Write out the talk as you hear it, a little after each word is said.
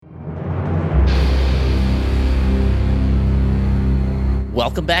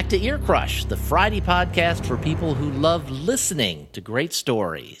Welcome back to Ear Crush, the Friday podcast for people who love listening to great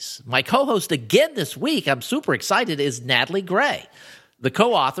stories. My co-host again this week, I'm super excited, is Natalie Gray, the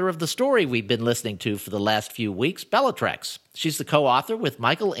co-author of the story we've been listening to for the last few weeks, Bellatrix. She's the co-author with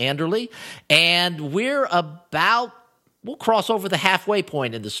Michael Anderle, and we'll cross over the halfway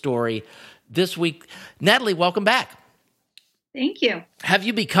point in the story this week. Natalie, welcome back. Thank you. Have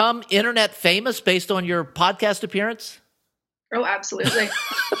you become internet famous based on your podcast appearance? Oh, absolutely.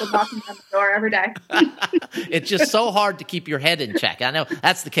 People knocking on the door every day. It's just so hard to keep your head in check. I know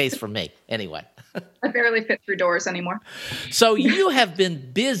that's the case for me anyway. I barely fit through doors anymore. So you have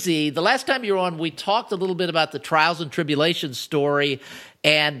been busy. The last time you were on, we talked a little bit about the Trials and Tribulations story,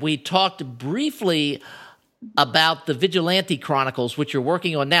 and we talked briefly about the Vigilante Chronicles, which you're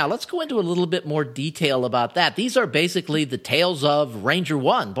working on now. Let's go into a little bit more detail about that. These are basically the tales of Ranger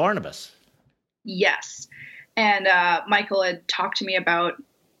One, Barnabas. Yes. And Michael had talked to me about,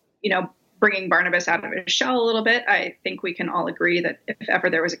 bringing Barnabas out of his shell a little bit. I think we can all agree that if ever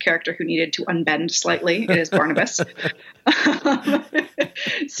there was a character who needed to unbend slightly, it is Barnabas.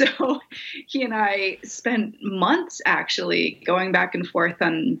 So he and I spent months actually going back and forth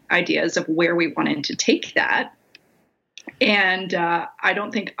on ideas of where we wanted to take that. And I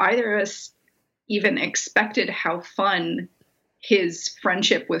don't think either of us even expected how fun his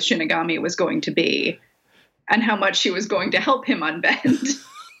friendship with Shinigami was going to be, and how much she was going to help him unbend.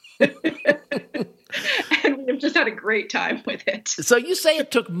 And we've just had a great time with it. So you say it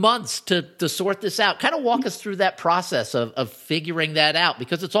took months to sort this out. Kind of walk us through that process of figuring that out,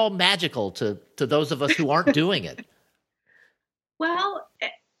 because it's all magical to those of us who aren't doing it. Well,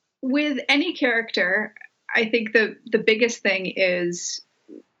 with any character, I think the biggest thing is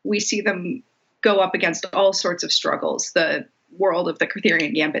we see them go up against all sorts of struggles. The world of the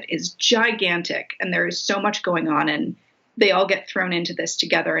Cortherian Gambit is gigantic, and there is so much going on, and they all get thrown into this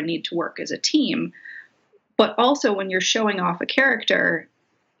together and need to work as a team. But also, when you're showing off a character,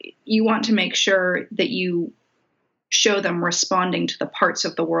 you want to make sure that you show them responding to the parts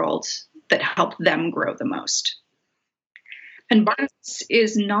of the world that help them grow the most. And Barnabas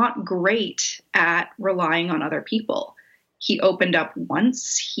is not great at relying on other people. He opened up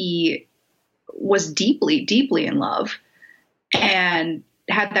once. He was deeply, deeply in love and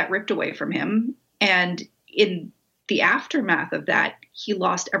had that ripped away from him. And in the aftermath of that, he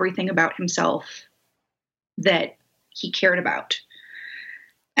lost everything about himself that he cared about.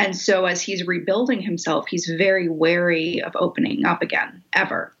 And so as he's rebuilding himself, he's very wary of opening up again,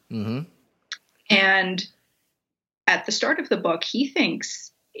 ever. Mm-hmm. And at the start of the book, he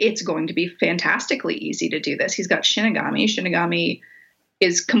thinks it's going to be fantastically easy to do this. He's got Shinigami. Shinigami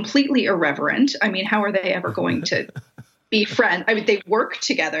is completely irreverent. I mean, how are they ever going to be friends? I mean, they work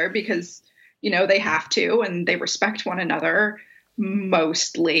together because, they have to, and they respect one another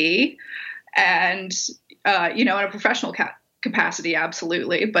mostly. And, in a professional capacity,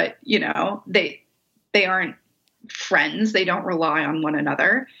 absolutely. But, they aren't friends. They don't rely on one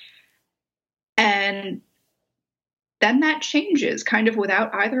another. And then that changes kind of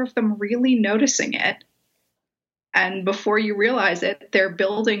without either of them really noticing it. And before you realize it, they're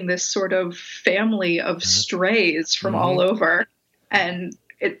building this sort of family of strays from all over. And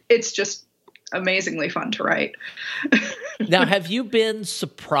it's just amazingly fun to write. Now, have you been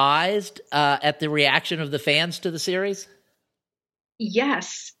surprised at the reaction of the fans to the series?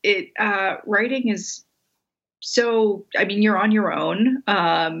 Yes. Writing is so, you're on your own.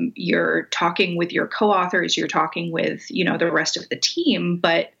 You're talking with your co-authors, you're talking with, the rest of the team,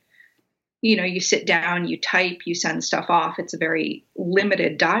 but you sit down, you type, you send stuff off. It's a very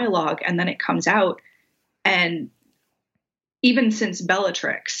limited dialogue. And then it comes out. And even since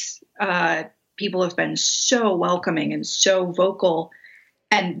Bellatrix, people have been so welcoming and so vocal.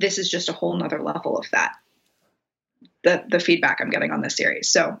 And this is just a whole nother level of that. The feedback I'm getting on this series.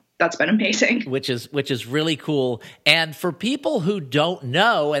 So that's been amazing. Which is really cool. And for people who don't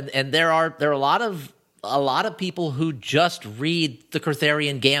know, and there are a lot of people who just read the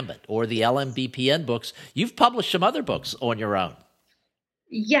Cortherian Gambit or the LMBPN books. You've published some other books on your own.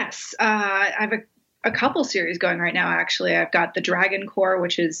 Yes. I have a couple series going right now, actually. I've got the Dragon Core,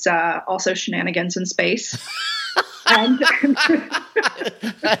 which is also shenanigans in space. And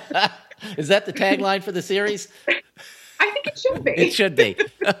is that the tagline for the series? I think it should be. It should be.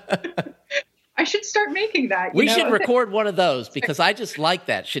 I should start making that. We should record one of those, because I just like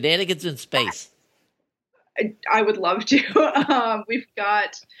that. Shenanigans in space. I would love to. We've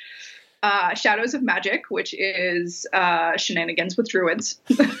got Shadows of Magic, which is shenanigans with druids.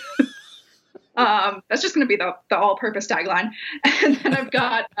 That's just going to be the all-purpose tagline. And then I've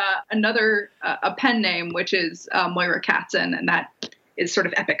got another a pen name, which is Moira Katzen, and that is sort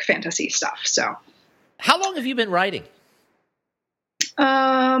of epic fantasy stuff. So, how long have you been writing?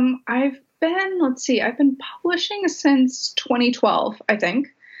 I've been publishing since 2012, I think.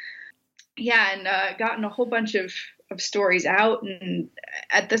 Yeah, and gotten a whole bunch of stories out. And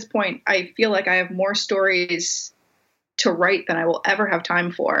at this point, I feel like I have more stories to write than I will ever have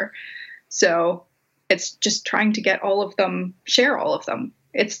time for. So it's just trying to get all of them, share all of them.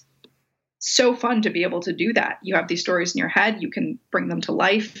 It's so fun to be able to do that. You have these stories in your head, you can bring them to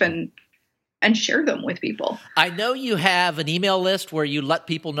life and share them with people. I know you have an email list where you let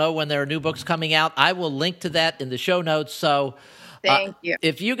people know when there are new books coming out. I will link to that in the show notes. So thank you.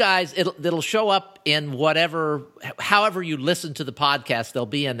 If you guys, it'll show up in however you listen to the podcast, they'll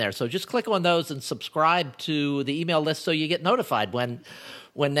be in there. So just click on those and subscribe to the email list so you get notified when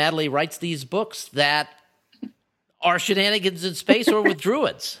Natalie writes these books that are shenanigans in space or with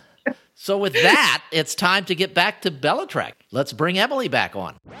druids. So with that, it's time to get back to Bellatrix. Let's bring Emily back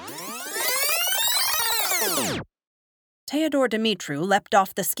on. Theodore Dumitru leapt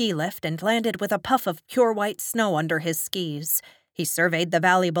off the ski lift and landed with a puff of pure white snow under his skis. He surveyed the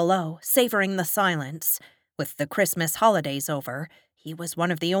valley below, savoring the silence. With the Christmas holidays over, he was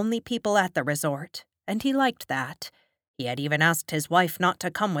one of the only people at the resort, and he liked that. He had even asked his wife not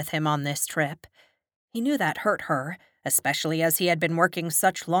to come with him on this trip. He knew that hurt her, especially as he had been working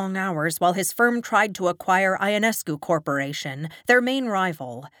such long hours while his firm tried to acquire Ionescu Corporation, their main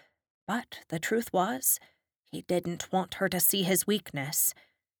rival. But the truth was, he didn't want her to see his weakness.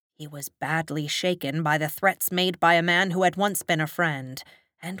 He was badly shaken by the threats made by a man who had once been a friend,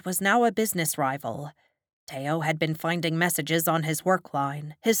 and was now a business rival. Theo had been finding messages on his work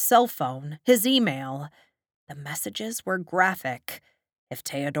line, his cell phone, his email. The messages were graphic. If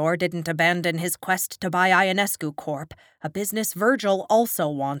Theodore didn't abandon his quest to buy Ionescu Corp., a business Virgil also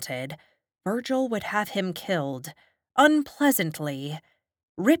wanted, Virgil would have him killed. Unpleasantly.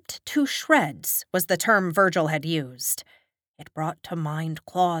 Ripped to shreds was the term Virgil had used. It brought to mind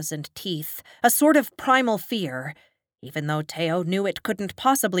claws and teeth, a sort of primal fear, even though Theo knew it couldn't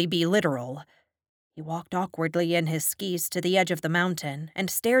possibly be literal. He walked awkwardly in his skis to the edge of the mountain and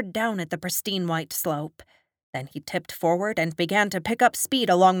stared down at the pristine white slope. Then he tipped forward and began to pick up speed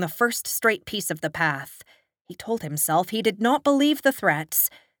along the first straight piece of the path. He told himself he did not believe the threats.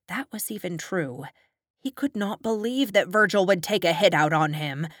 That was even true. He could not believe that Virgil would take a hit out on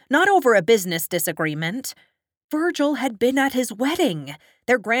him, not over a business disagreement. Virgil had been at his wedding.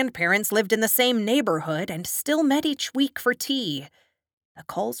 Their grandparents lived in the same neighborhood and still met each week for tea. The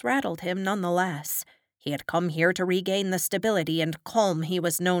calls rattled him nonetheless. He had come here to regain the stability and calm he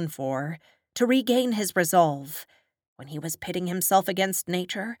was known for, to regain his resolve. When he was pitting himself against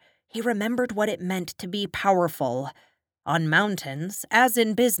nature, he remembered what it meant to be powerful. On mountains, as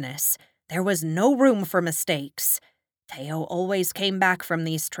in business, there was no room for mistakes. Theo always came back from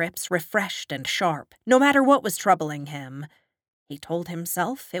these trips refreshed and sharp, no matter what was troubling him. He told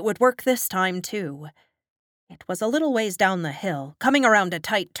himself it would work this time, too. It was a little ways down the hill, coming around a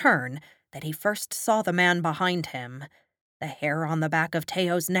tight turn, that he first saw the man behind him. The hair on the back of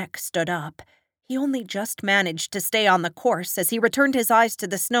Theo's neck stood up. He only just managed to stay on the course as he returned his eyes to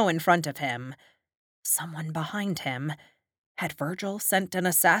the snow in front of him. Someone behind him. Had Virgil sent an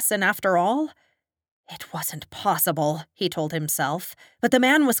assassin after all? It wasn't possible, he told himself, but the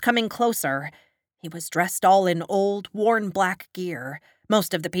man was coming closer. He was dressed all in old, worn black gear.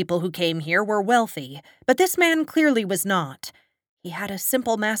 Most of the people who came here were wealthy, but this man clearly was not. He had a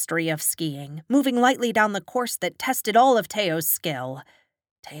simple mastery of skiing, moving lightly down the course that tested all of Theo's skill.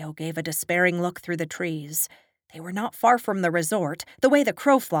 Theo gave a despairing look through the trees. They were not far from the resort, the way the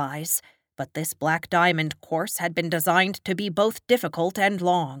crow flies, but this Black Diamond course had been designed to be both difficult and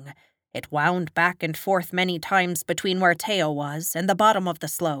long. It wound back and forth many times between where Theo was and the bottom of the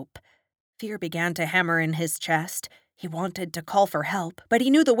slope. Fear began to hammer in his chest. He wanted to call for help, but he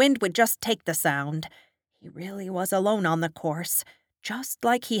knew the wind would just take the sound. He really was alone on the course, just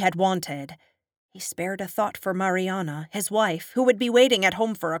like he had wanted. He spared a thought for Mariana, his wife, who would be waiting at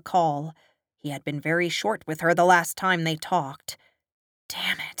home for a call. He had been very short with her the last time they talked.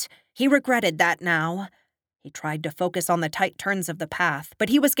 Damn it, he regretted that now. He tried to focus on the tight turns of the path, but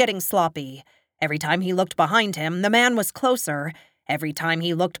he was getting sloppy. Every time he looked behind him, the man was closer. Every time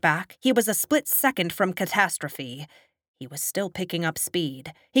he looked back, he was a split second from catastrophe. He was still picking up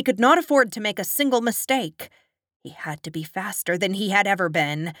speed. He could not afford to make a single mistake. He had to be faster than he had ever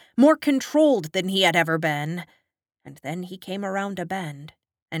been, more controlled than he had ever been. And then he came around a bend,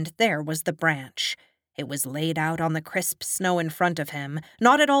 and there was the branch. It was laid out on the crisp snow in front of him,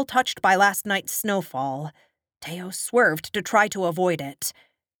 not at all touched by last night's snowfall. Theo swerved to try to avoid it.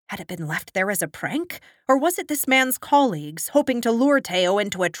 Had it been left there as a prank? Or was it this man's colleagues, hoping to lure Teo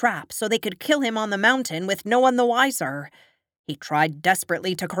into a trap so they could kill him on the mountain with no one the wiser? He tried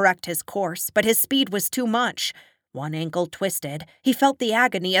desperately to correct his course, but his speed was too much. One ankle twisted, he felt the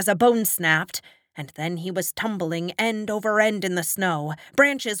agony as a bone snapped, and then he was tumbling end over end in the snow,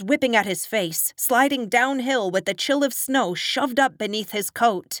 branches whipping at his face, sliding downhill with the chill of snow shoved up beneath his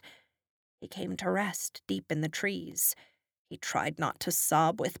coat. He came to rest deep in the trees. He tried not to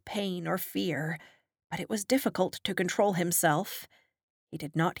sob with pain or fear, but it was difficult to control himself. He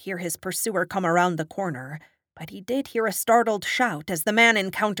did not hear his pursuer come around the corner, but he did hear a startled shout as the man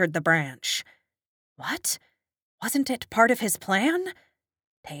encountered the branch. What? Wasn't it part of his plan?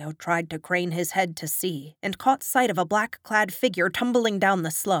 Teo tried to crane his head to see and caught sight of a black-clad figure tumbling down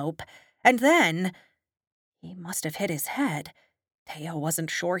the slope, and then he must have hit his head. Teo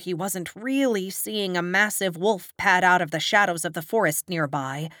wasn't sure he wasn't really seeing a massive wolf pad out of the shadows of the forest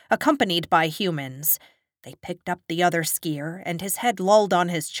nearby, accompanied by humans. They picked up the other skier, and his head lolled on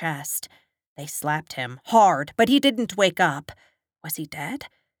his chest. They slapped him, hard, but he didn't wake up. Was he dead?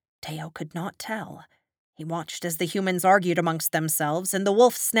 Teo could not tell. He watched as the humans argued amongst themselves, and the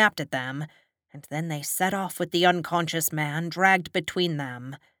wolf snapped at them, and then they set off with the unconscious man dragged between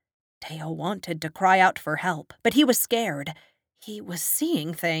them. Teo wanted to cry out for help, but he was scared. He was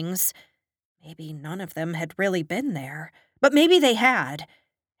seeing things. Maybe none of them had really been there, but maybe they had.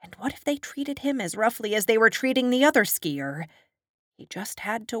 And what if they treated him as roughly as they were treating the other skier? He just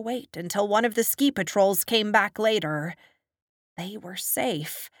had to wait until one of the ski patrols came back later. They were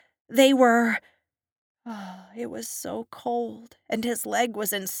safe. They were... Oh, it was so cold, and his leg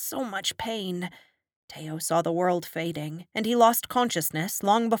was in so much pain. Teo saw the world fading, and he lost consciousness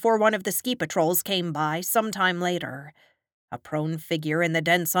long before one of the ski patrols came by sometime later. A prone figure in the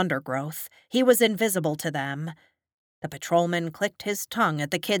dense undergrowth, he was invisible to them. The patrolman clicked his tongue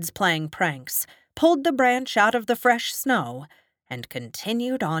at the kids playing pranks, pulled the branch out of the fresh snow, and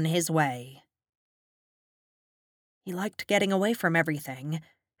continued on his way. He liked getting away from everything.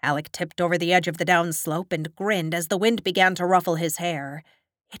 Alec tipped over the edge of the downslope and grinned as the wind began to ruffle his hair.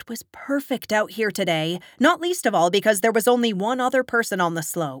 It was perfect out here today, not least of all because there was only one other person on the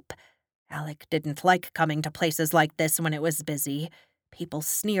slope. Alec didn't like coming to places like this when it was busy. People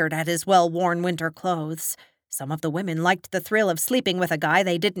sneered at his well-worn winter clothes. Some of the women liked the thrill of sleeping with a guy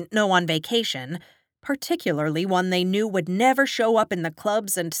they didn't know on vacation, particularly one they knew would never show up in the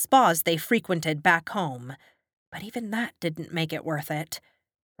clubs and spas they frequented back home. But even that didn't make it worth it.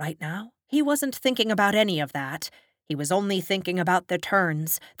 Right now, he wasn't thinking about any of that. He was only thinking about the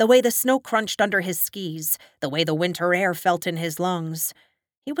turns, the way the snow crunched under his skis, the way the winter air felt in his lungs.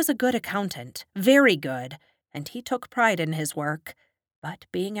 He was a good accountant, very good, and he took pride in his work. But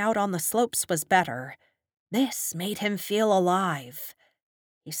being out on the slopes was better. This made him feel alive.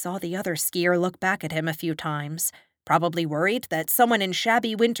 He saw the other skier look back at him a few times, probably worried that someone in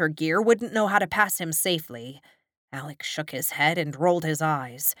shabby winter gear wouldn't know how to pass him safely. Alec shook his head and rolled his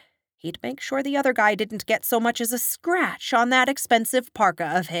eyes. He'd make sure the other guy didn't get so much as a scratch on that expensive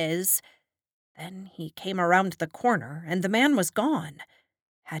parka of his. Then he came around the corner, and the man was gone.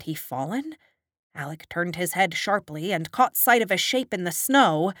 Had he fallen? Alec turned his head sharply and caught sight of a shape in the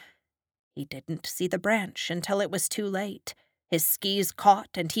snow. He didn't see the branch until it was too late. His skis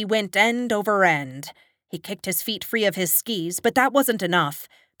caught, and he went end over end. He kicked his feet free of his skis, but that wasn't enough.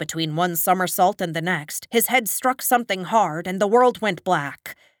 Between one somersault and the next, his head struck something hard, and the world went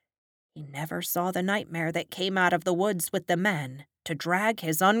black. He never saw the nightmare that came out of the woods with the men to drag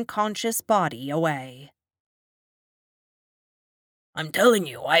his unconscious body away. "I'm telling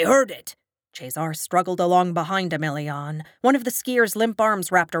you, I heard it." Cesar struggled along behind Emilion, one of the skier's limp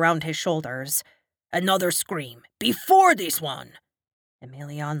arms wrapped around his shoulders. "Another scream. Before this one."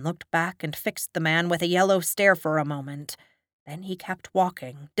 Emilion looked back and fixed the man with a yellow stare for a moment. Then he kept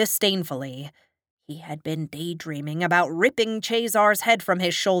walking, disdainfully. He had been daydreaming about ripping Cesar's head from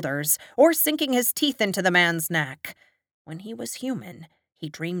his shoulders or sinking his teeth into the man's neck. When he was human, he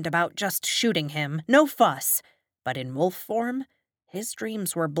dreamed about just shooting him, no fuss. But in wolf form, his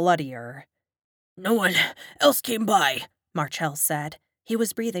dreams were bloodier. "No one else came by," Marchel said. He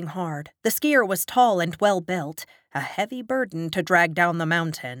was breathing hard. The skier was tall and well-built, a heavy burden to drag down the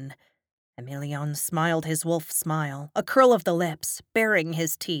mountain. Emilion smiled his wolf smile, a curl of the lips, baring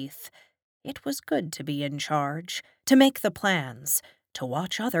his teeth. It was good to be in charge, to make the plans, to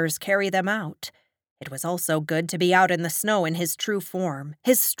watch others carry them out. It was also good to be out in the snow in his true form,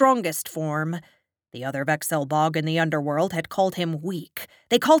 his strongest form. The other Vexelbog in the underworld had called him weak.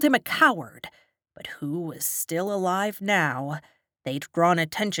 They called him a coward. But who was still alive now? They'd drawn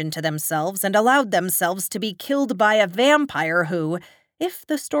attention to themselves and allowed themselves to be killed by a vampire who, if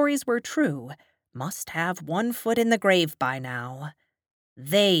the stories were true, must have one foot in the grave by now.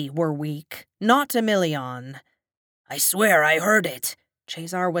 They were weak, not Emilion. I swear I heard it.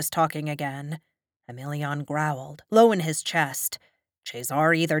 Chazar was talking again. Emilion growled, low in his chest.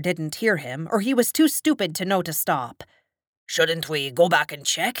 Chazar either didn't hear him, or he was too stupid to know to stop. Shouldn't we go back and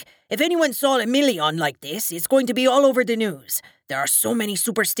check? If anyone saw Emilion like this, it's going to be all over the news. There are so many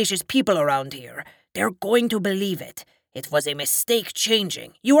superstitious people around here. They're going to believe it. It was a mistake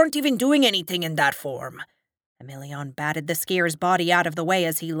changing. You aren't even doing anything in that form. Emilion batted the skier's body out of the way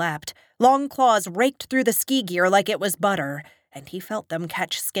as he leapt. Long claws raked through the ski gear like it was butter, and he felt them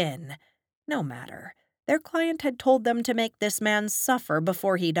catch skin. No matter. Their client had told them to make this man suffer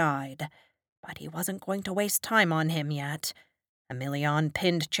before he died. But he wasn't going to waste time on him yet. Emilion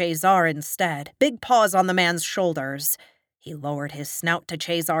pinned Chazar instead, big paws on the man's shoulders. He lowered his snout to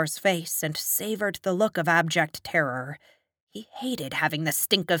Chazar's face and savored the look of abject terror. He hated having the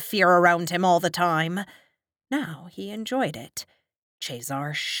stink of fear around him all the time. Now he enjoyed it.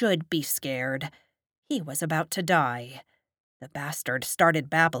 Chazar should be scared. He was about to die. The bastard started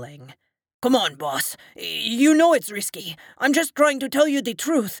babbling. Come on, boss. You know it's risky. I'm just trying to tell you the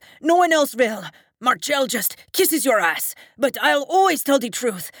truth. No one else will. Marcel just kisses your ass. But I'll always tell the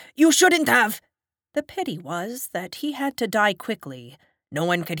truth. You shouldn't have. The pity was that he had to die quickly. No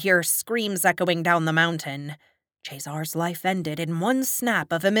one could hear screams echoing down the mountain. Chazar's life ended in one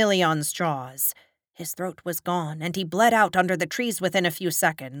snap of Emilion's jaws. His throat was gone, and he bled out under the trees within a few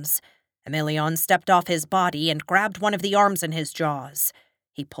seconds. Emilion stepped off his body and grabbed one of the arms in his jaws.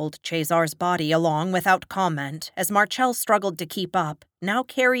 He pulled Chazar's body along without comment as Marcel struggled to keep up, now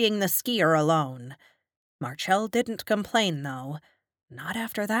carrying the skier alone. Marcel didn't complain, though. Not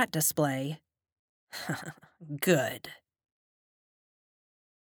after that display. Good.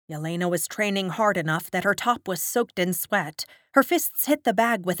 Yelena was training hard enough that her top was soaked in sweat. Her fists hit the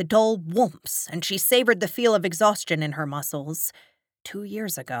bag with dull whomps, and she savored the feel of exhaustion in her muscles. 2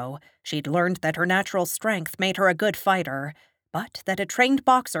 years ago, she'd learned that her natural strength made her a good fighter, but that a trained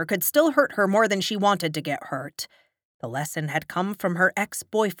boxer could still hurt her more than she wanted to get hurt. The lesson had come from her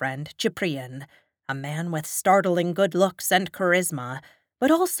ex-boyfriend, Cyprian, a man with startling good looks and charisma,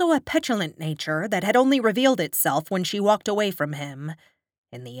 but also a petulant nature that had only revealed itself when she walked away from him.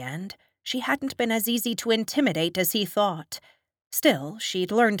 In the end, she hadn't been as easy to intimidate as he thought. Still,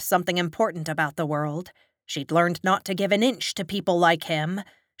 she'd learned something important about the world. She'd learned not to give an inch to people like him.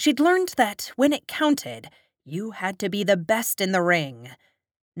 She'd learned that, when it counted, you had to be the best in the ring.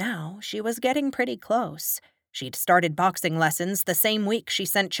 Now, she was getting pretty close. She'd started boxing lessons the same week she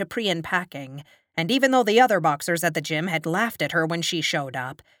sent Cyprian packing, and even though the other boxers at the gym had laughed at her when she showed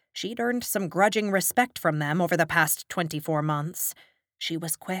up, she'd earned some grudging respect from them over the past 24 months. She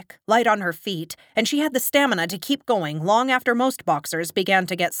was quick, light on her feet, and she had the stamina to keep going long after most boxers began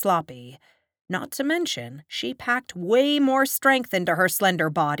to get sloppy. Not to mention, she packed way more strength into her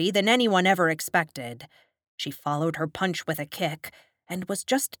slender body than anyone ever expected. She followed her punch with a kick, and was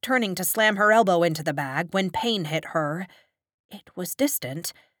just turning to slam her elbow into the bag when pain hit her. It was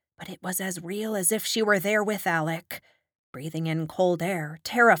distant, but it was as real as if she were there with Alec. Breathing in cold air,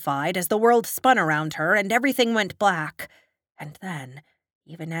 terrified as the world spun around her and everything went black. And then,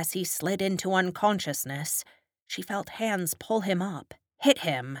 even as he slid into unconsciousness, she felt hands pull him up, hit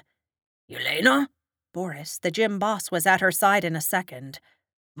him. Yelena? Boris, the gym boss, was at her side in a second.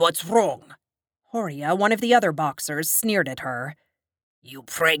 What's wrong? Horia, one of the other boxers, sneered at her. You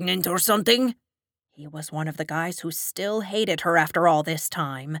pregnant or something? He was one of the guys who still hated her after all this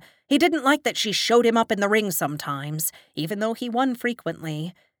time. He didn't like that she showed him up in the ring sometimes, even though he won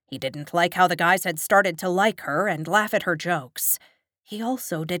frequently. He didn't like how the guys had started to like her and laugh at her jokes. He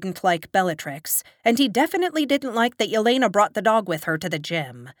also didn't like Bellatrix, and he definitely didn't like that Yelena brought the dog with her to the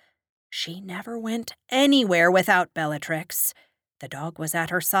gym. She never went anywhere without Bellatrix. The dog was at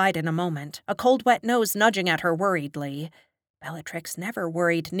her side in a moment, a cold, wet nose nudging at her worriedly. Bellatrix never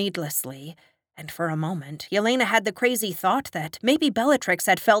worried needlessly, and for a moment, Yelena had the crazy thought that maybe Bellatrix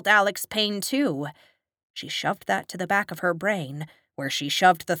had felt Alec's pain too. She shoved that to the back of her brain, where she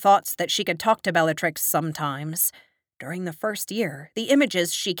shoved the thoughts that she could talk to Bellatrix sometimes. During the first year, the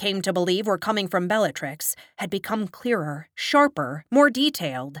images she came to believe were coming from Bellatrix had become clearer, sharper, more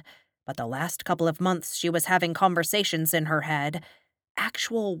detailed. But the last couple of months she was having conversations in her head.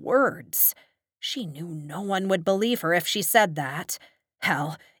 Actual words. She knew no one would believe her if she said that.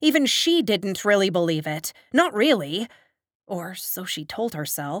 Hell, even she didn't really believe it. Not really. Or so she told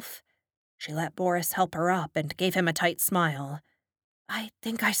herself. She let Boris help her up and gave him a tight smile. I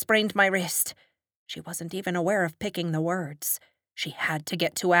think I sprained my wrist. She wasn't even aware of picking the words. She had to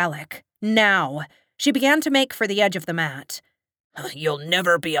get to Alec. Now. She began to make for the edge of the mat. You'll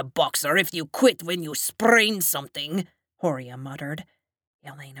never be a boxer if you quit when you sprain something, Horia muttered.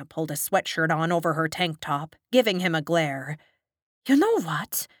 Yelena pulled a sweatshirt on over her tank top, giving him a glare. You know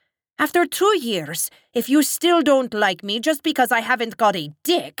what? After 2 years, if you still don't like me just because I haven't got a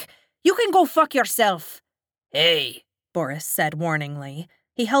dick, you can go fuck yourself. Hey, Boris said warningly.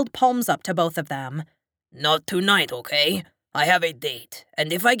 He held palms up to both of them. Not tonight, okay? I have a date,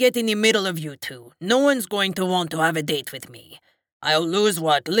 and if I get in the middle of you two, no one's going to want to have a date with me. I'll lose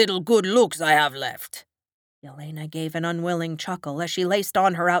what little good looks I have left. Yelena gave an unwilling chuckle as she laced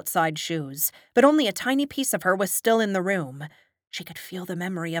on her outside shoes, but only a tiny piece of her was still in the room. She could feel the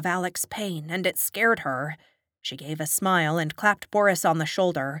memory of Alec's pain, and it scared her. She gave a smile and clapped Boris on the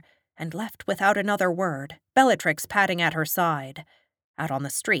shoulder, and left without another word, Bellatrix padding at her side. Out on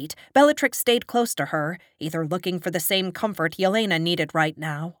the street, Bellatrix stayed close to her, either looking for the same comfort Yelena needed right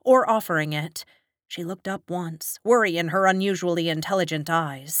now, or offering it. She looked up once, worry in her unusually intelligent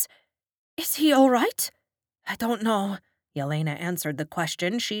eyes. Is he all right? I don't know. Yelena answered the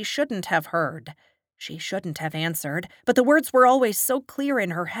question she shouldn't have heard. She shouldn't have answered, but the words were always so clear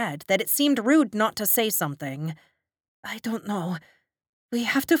in her head that it seemed rude not to say something. I don't know. We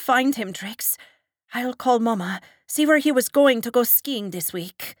have to find him, Trix. I'll call Mama, see where he was going to go skiing this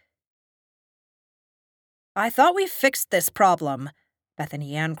week. I thought we fixed this problem.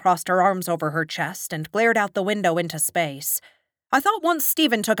 Bethany Ann crossed her arms over her chest and glared out the window into space. I thought once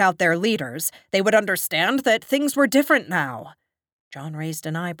Stephen took out their leaders, they would understand that things were different now. John raised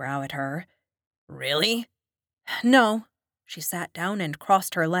an eyebrow at her. Really? No. She sat down and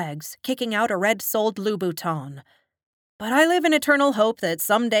crossed her legs, kicking out a red-soled Louboutin. But I live in eternal hope that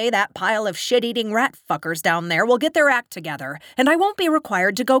someday that pile of shit-eating rat fuckers down there will get their act together, and I won't be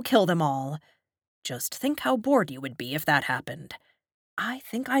required to go kill them all. Just think how bored you would be if that happened. I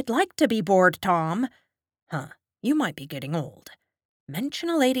think I'd like to be bored, Tom. You might be getting old. Mention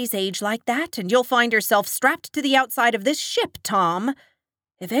a lady's age like that, and you'll find yourself strapped to the outside of this ship, Tom.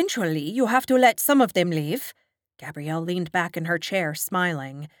 Eventually, you have to let some of them leave. Gabrielle leaned back in her chair,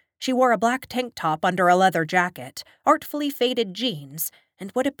 smiling. She wore a black tank top under a leather jacket, artfully faded jeans,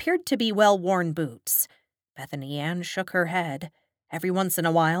 and what appeared to be well-worn boots. Bethany Ann shook her head. Every once in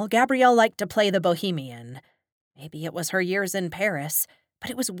a while, Gabrielle liked to play the bohemian. Maybe it was her years in Paris, but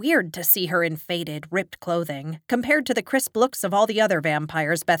it was weird to see her in faded, ripped clothing, compared to the crisp looks of all the other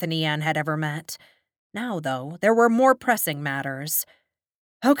vampires Bethany Ann had ever met. Now, though, there were more pressing matters.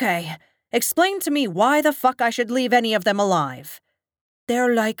 Okay, explain to me why the fuck I should leave any of them alive.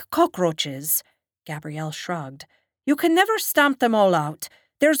 They're like cockroaches, Gabrielle shrugged. You can never stamp them all out.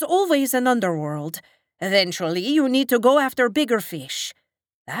 There's always an underworld. Eventually, you need to go after bigger fish.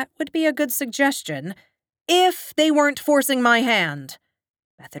 That would be a good suggestion, if they weren't forcing my hand.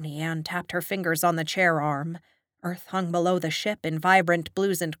 Bethany Ann tapped her fingers on the chair arm. Earth hung below the ship in vibrant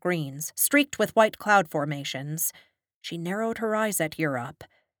blues and greens, streaked with white cloud formations. She narrowed her eyes at Europe.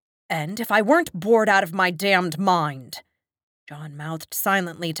 And if I weren't bored out of my damned mind. John mouthed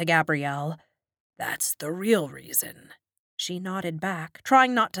silently to Gabrielle. That's the real reason. She nodded back,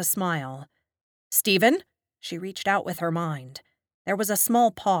 trying not to smile. Stephen? She reached out with her mind. There was a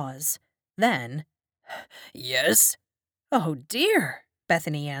small pause. Then, Yes? Oh, dear,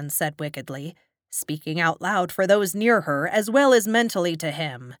 Bethany Ann said wickedly, speaking out loud for those near her as well as mentally to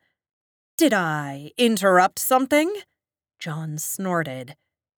him. Did I interrupt something? John snorted.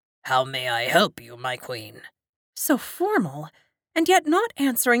 How may I help you, my queen? So formal, and yet not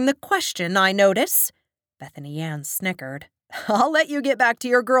answering the question, I notice. Bethany Ann snickered. I'll let you get back to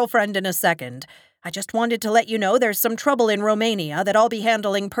your girlfriend in a second. I just wanted to let you know there's some trouble in Romania that I'll be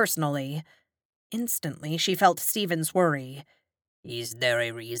handling personally. Instantly, she felt Stephen's worry. Is there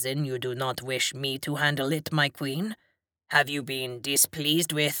a reason you do not wish me to handle it, my queen? Have you been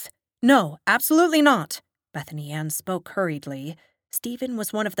displeased with— No, absolutely not. Bethany Ann spoke hurriedly. Stephen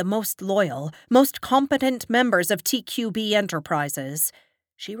was one of the most loyal, most competent members of TQB Enterprises.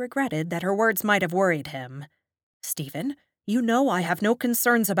 She regretted that her words might have worried him. Stephen, you know I have no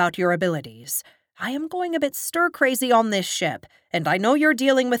concerns about your abilities. I am going a bit stir-crazy on this ship, and I know you're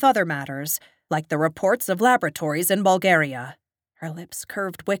dealing with other matters, like the reports of laboratories in Bulgaria. Her lips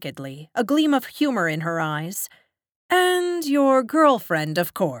curved wickedly, a gleam of humor in her eyes. And your girlfriend,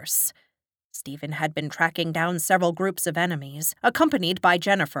 of course. Stephen had been tracking down several groups of enemies, accompanied by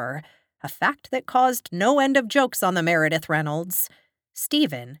Jennifer, a fact that caused no end of jokes on the Meredith Reynolds.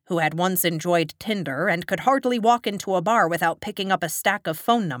 Stephen, who had once enjoyed Tinder and could hardly walk into a bar without picking up a stack of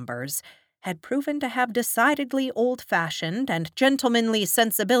phone numbers, had proven to have decidedly old-fashioned and gentlemanly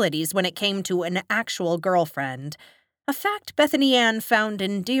sensibilities when it came to an actual girlfriend, a fact Bethany Ann found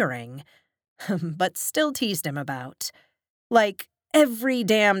endearing, but still teased him about. Like, every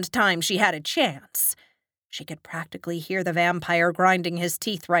damned time she had a chance. She could practically hear the vampire grinding his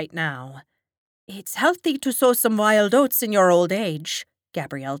teeth right now. "It's healthy to sow some wild oats in your old age,"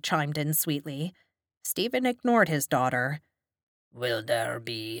 Gabrielle chimed in sweetly. Stephen ignored his daughter. "Will there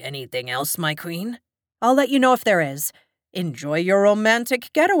be anything else, my queen?" "I'll let you know if there is. Enjoy your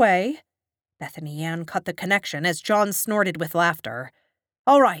romantic getaway." Bethany Ann cut the connection as John snorted with laughter.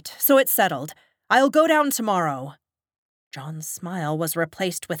 "All right, so it's settled. I'll go down tomorrow." John's smile was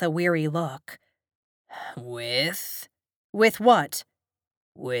replaced with a weary look. With? "With what?"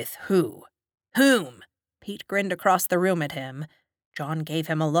 With who? Whom?" Pete grinned across the room at him. John gave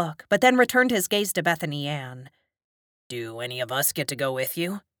him a look, but then returned his gaze to Bethany Ann. "Do any of us get to go with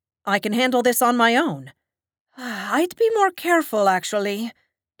you?" "I can handle this on my own." "I'd be more careful, actually."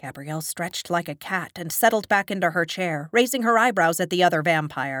 Gabrielle stretched like a cat and settled back into her chair, raising her eyebrows at the other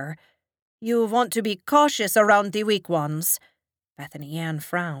vampire. "You want to be cautious around the weak ones." Bethany Ann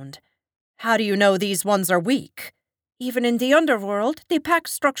frowned. "How do you know these ones are weak?" "Even in the underworld, the pack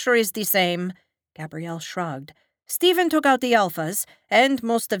structure is the same." Gabrielle shrugged. "Stephen took out the alphas, and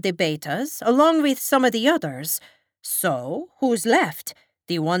most of the betas, along with some of the others. So, who's left?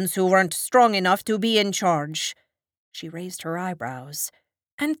 The ones who weren't strong enough to be in charge." She raised her eyebrows.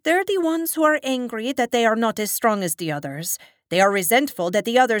 "And they're the ones who are angry that they are not as strong as the others. They are resentful that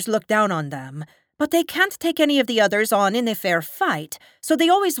the others look down on them. But they can't take any of the others on in a fair fight, so they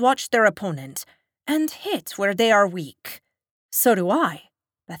always watch their opponent and hit where they are weak." "So do I."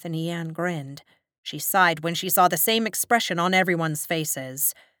 Bethany Ann grinned. She sighed when she saw the same expression on everyone's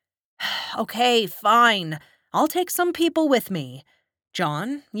faces. "Okay, fine. I'll take some people with me.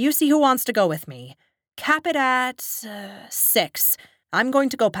 John, you see who wants to go with me. Cap it at 6. I'm going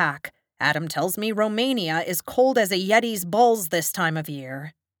to go pack. Adam tells me Romania is cold as a Yeti's balls this time of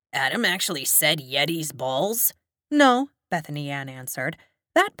year." "Adam actually said Yeti's balls?" "No," Bethany Ann answered.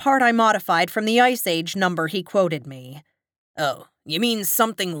 "That part I modified from the Ice Age number he quoted me." "Oh, you mean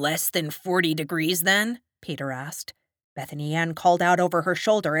something less than 40 degrees then?" Peter asked. Bethany Ann called out over her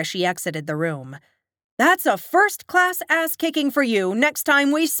shoulder as she exited the room. "That's a first-class ass-kicking for you next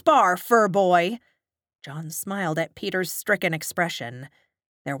time we spar, fur boy." John smiled at Peter's stricken expression.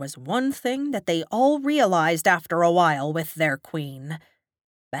 There was one thing that they all realized after a while with their queen.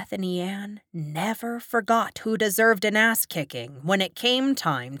 Bethany Ann never forgot who deserved an ass-kicking when it came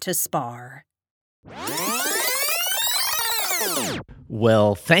time to spar.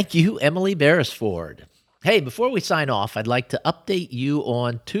 Well, thank you, Emily Beresford. Hey, before we sign off, I'd like to update you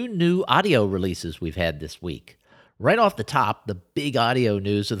on 2 new audio releases we've had this week. Right off the top, the big audio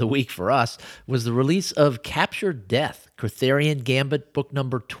news of the week for us was the release of Captured Death, Cortharian Gambit book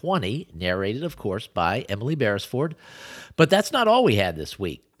number 20, narrated, of course, by Emily Beresford. But that's not all we had this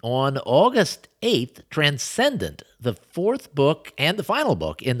week. On August 8th, Transcendent, the 4th book and the final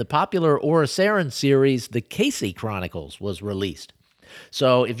book in the popular Orosaren series, The Casey Chronicles, was released.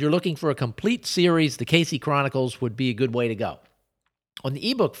 So if you're looking for a complete series, The Casey Chronicles would be a good way to go. On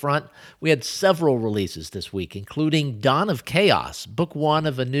the ebook front, we had several releases this week, including Dawn of Chaos, book 1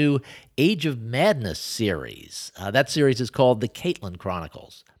 of a new Age of Madness series. That series is called The Caitlin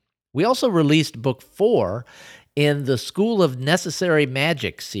Chronicles. We also released book 4 in the School of Necessary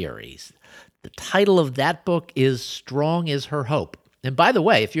Magic series. The title of that book is Strong is Her Hope. And by the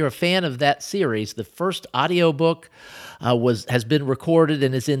way, if you're a fan of that series, the first audiobook has been recorded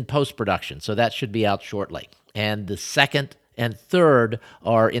and is in post-production, so that should be out shortly. And the second and third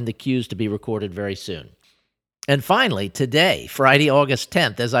are in the queues to be recorded very soon. And finally, today, Friday, August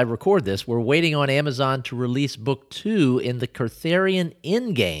 10th, as I record this, we're waiting on Amazon to release book 2 in the Cortharian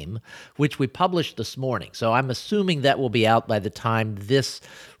Endgame, which we published this morning. So I'm assuming that will be out by the time this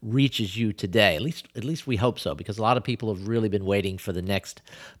reaches you today. At least we hope so, because a lot of people have really been waiting for the next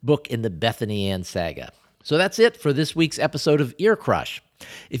book in the Bethany Ann saga. So that's it for this week's episode of Ear Crush.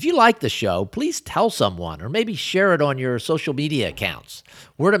 If you like the show, please tell someone or maybe share it on your social media accounts.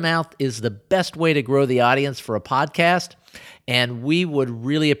 Word of mouth is the best way to grow the audience for a podcast, and we would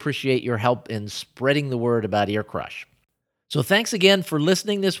really appreciate your help in spreading the word about Ear Crush. So thanks again for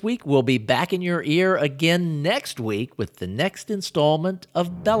listening this week. We'll be back in your ear again next week with the next installment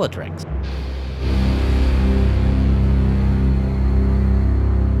of Bellatrix.